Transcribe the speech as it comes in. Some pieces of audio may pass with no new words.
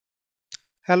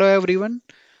Hello everyone.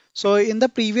 So in the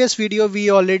previous video we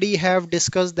already have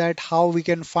discussed that how we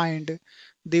can find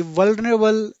the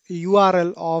vulnerable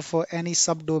URL of any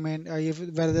subdomain if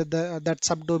whether that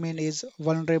subdomain is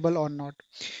vulnerable or not.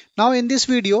 Now in this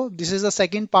video, this is the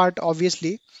second part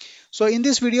obviously. So in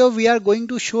this video we are going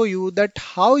to show you that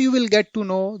how you will get to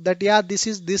know that yeah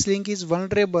this link is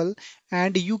vulnerable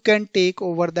and you can take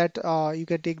over that you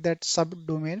can take that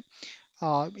subdomain.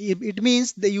 It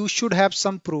means that you should have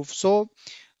some proof. So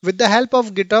with the help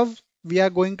of GitHub, we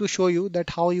are going to show you that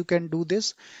how you can do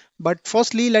this. But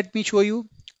firstly, let me show you.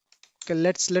 Okay,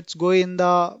 let's go in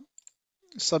the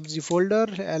subg folder,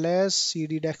 ls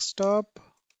cd desktop.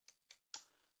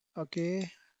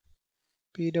 Okay,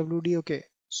 pwd. Okay,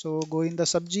 so go in the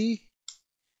subg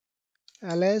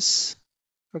ls.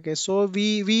 Okay, so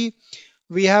we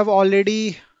have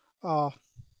already uh,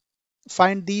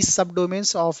 find these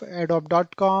subdomains of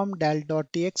adobe.com,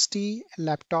 dell.txt,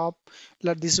 laptop.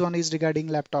 This one is regarding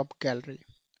laptop gallery.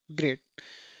 Great.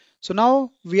 So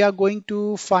now we are going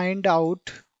to find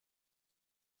out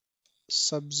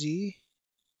subg.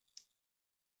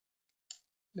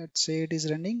 Let's say it is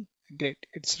running. Great,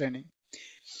 it's running.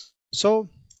 So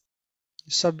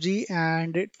subg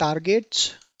and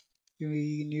targets.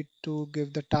 We need to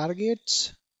give the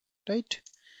targets, right?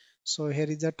 So here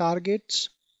is the targets,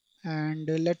 and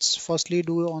let's firstly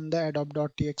do on the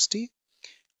adobe.txt.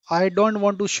 I don't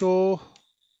want to show.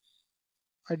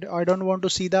 I don't want to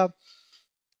see the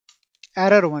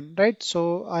error one, right?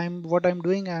 So I'm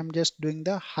doing. I'm just doing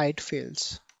the hide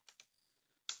fields.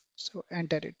 So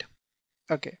enter it.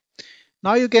 Okay.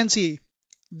 Now you can see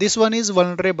this one is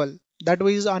vulnerable. That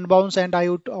was unbounce, and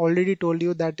already told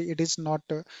you that it is not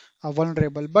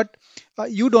vulnerable. But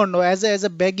you don't know as a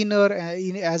beginner,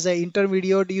 as an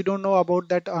intermediate, you don't know about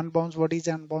that unbounce, what is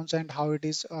unbounce, and how it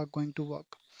is going to work.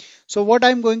 So what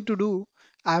I'm going to do,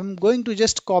 I'm going to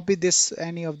just copy this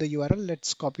any of the URL.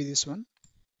 Let's copy this one.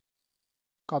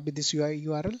 Copy this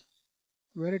URL.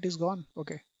 Where it is gone?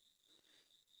 Okay.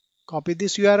 Copy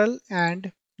this URL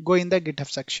and go in the GitHub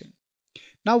section.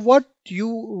 Now what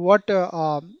you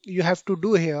have to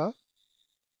do here,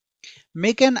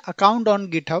 make an account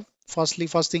on GitHub.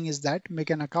 First thing is that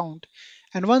make an account,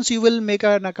 and once you will make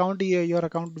an account, your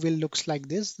account will looks like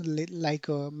this, like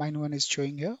mine one is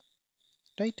showing here,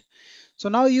 right? So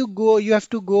now you have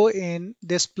to go in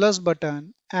this plus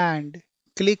button and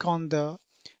click on the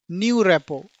new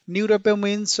repo. New repo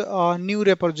means new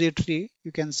repository,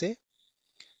 you can say.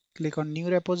 Click on new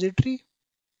repository.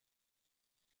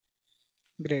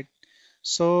 Great.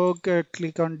 So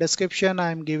click on description.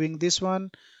 I'm giving this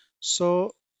one.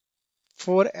 So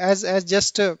for as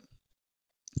just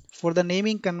for the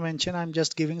naming convention, I'm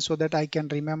just giving so that I can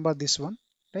remember this one,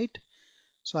 right?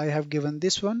 So I have given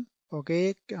this one.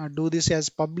 Okay, do this as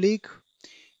public.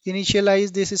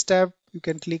 Initialize this step. You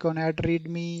can click on add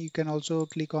readme. You can also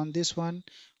click on this one,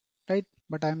 right?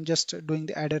 But I'm just doing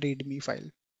the add a readme file.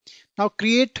 Now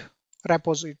create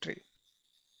repository.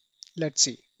 Let's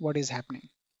see what is happening.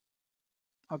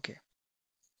 Okay,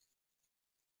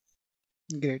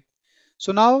 great.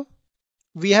 So now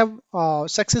we have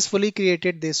successfully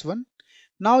created this one.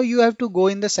 Now you have to go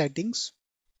in the settings,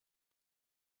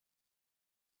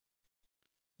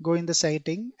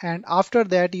 and after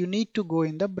that you need to go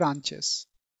in the branches.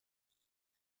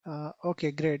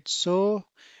 Okay, great. So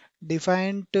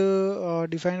define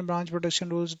branch protection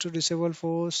rules to disable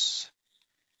force.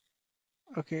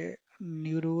 Okay,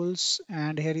 new rules,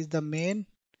 and here is the main,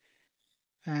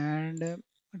 and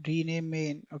rename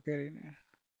main. Okay,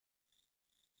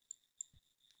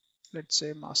 let's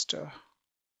say master,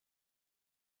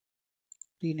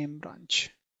 rename branch,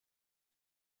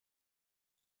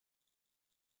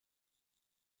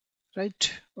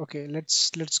 right? Okay,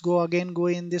 let's go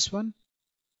in this one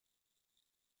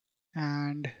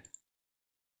and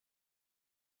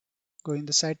go in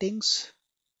the settings,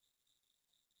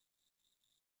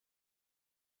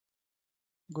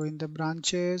 go in the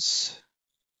branches.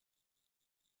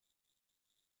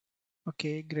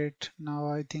 Okay, great. Now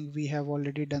I think we have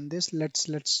already done this. Let's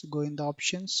go in the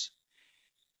options.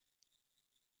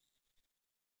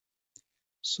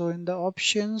 So in the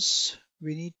options,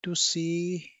 we need to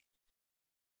see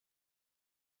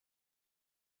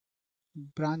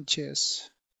branches.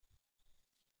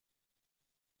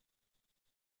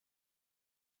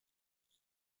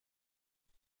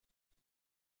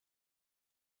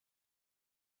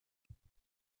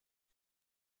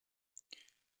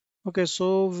 Okay,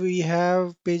 so we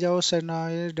have page hours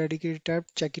scenario dedicated tab.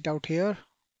 Check it out here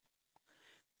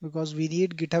because we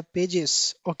need GitHub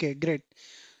pages. Okay, great.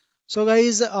 So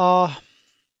guys,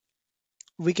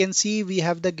 we can see we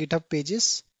have the GitHub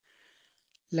pages.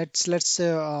 Let's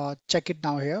check it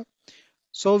now here.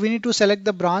 So we need to select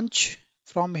the branch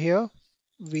from here.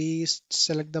 We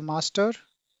select the master,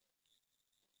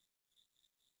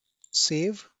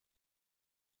 save,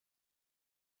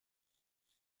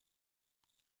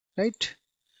 right?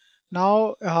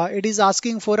 Now it is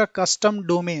asking for a custom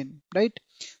domain, right?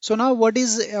 So now what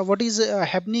is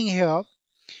happening here?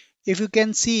 If you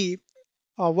can see,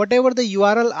 whatever the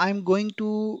URL I'm going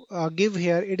to give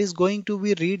here, it is going to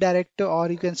be redirected,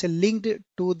 or you can say linked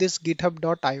to this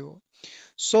github.io.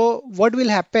 So what will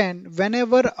happen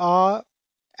whenever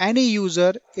any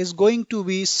user is going to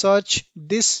be search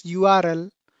this URL?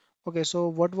 Okay, so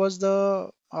what was the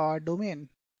domain?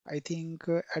 I think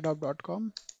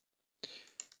adobe.com.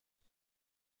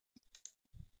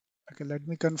 Okay, let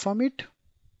me confirm it.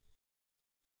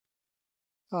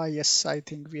 Yes, I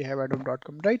think we have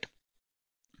adobe.com, right?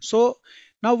 So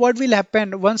now what will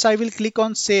happen once I will click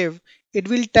on save? It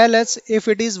will tell us if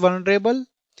it is vulnerable,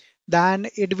 then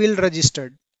it will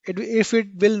register. If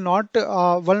it will not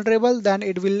vulnerable, then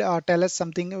it will tell us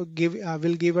something,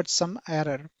 will give us some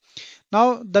error.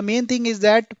 Now the main thing is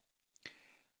that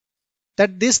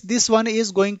this one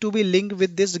is going to be linked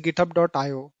with this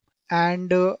github.io.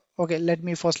 And okay, let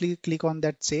me firstly click on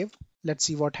that save. Let's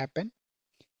see what happened,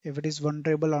 if it is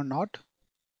vulnerable or not.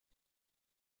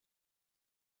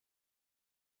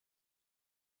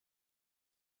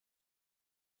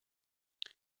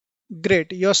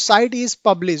 Great, your site is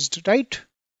published, right?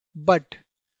 But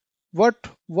what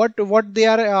they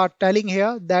are telling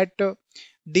here, that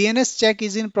DNS check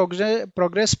is in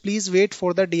progress. Please wait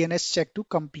for the DNS check to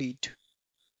complete.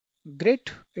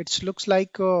 Great, it looks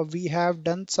like we have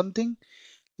done something.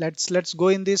 Let's go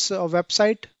in this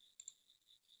website.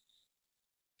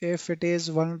 If it is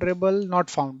vulnerable, not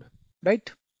found, right?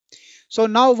 So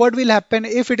now what will happen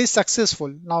if it is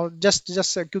successful? Now just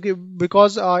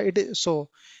because it is so,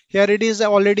 here it is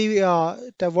already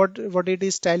what it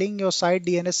is telling, your site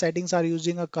DNS settings are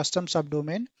using a custom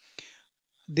subdomain.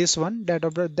 This one,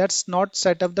 that's not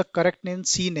set up the correct name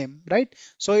CNAME, right?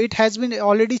 So it has been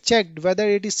already checked whether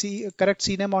it is correct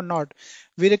CNAME or not.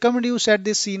 We recommend you set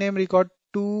this CNAME record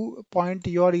to point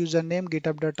your username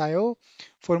github.io.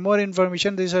 For more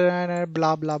information, this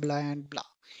blah blah blah and blah,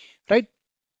 right?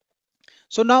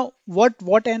 So now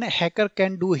what an hacker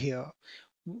can do here?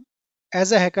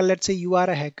 As a hacker, let's say you are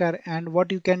a hacker, and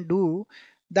what you can do,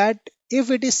 that if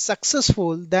it is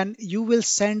successful, then you will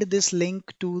send this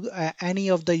link to any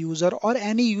of the user, or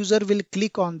any user will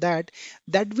click on that,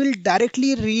 that will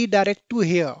directly redirect to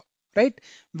here, right?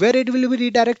 Where it will be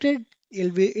redirected,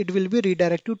 it will be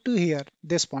redirected to here,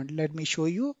 this point. Let me show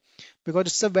you, because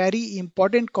it's a very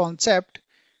important concept.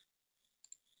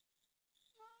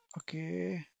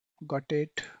 Okay, got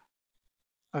it.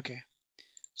 Okay,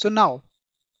 so now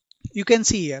you can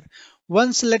see here,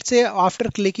 once let's say after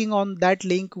clicking on that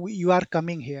link, you are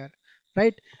coming here,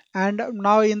 right? And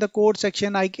now in the code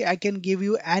section, I can give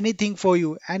you anything for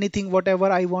you, anything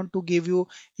whatever I want to give you.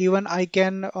 Even I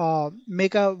can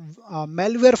make a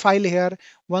malware file here.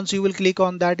 Once you will click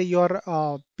on that, your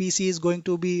PC is going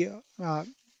to be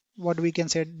what we can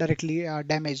say directly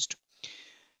damaged.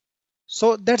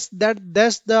 So that's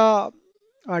the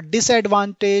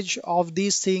disadvantage of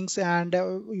these things, and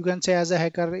you can say as a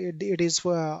hacker, it is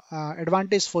for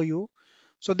advantage for you.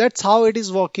 So that's how it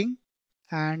is working,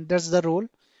 and that's the role.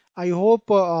 I hope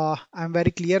I'm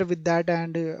very clear with that,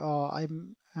 and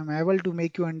I'm able to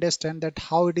make you understand that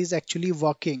how it is actually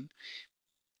working.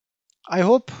 I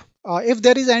hope if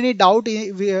there is any doubt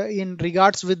in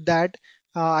regards with that,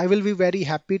 I will be very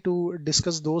happy to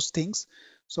discuss those things.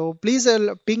 So please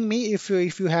ping me if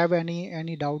you have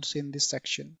any doubts in this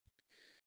section.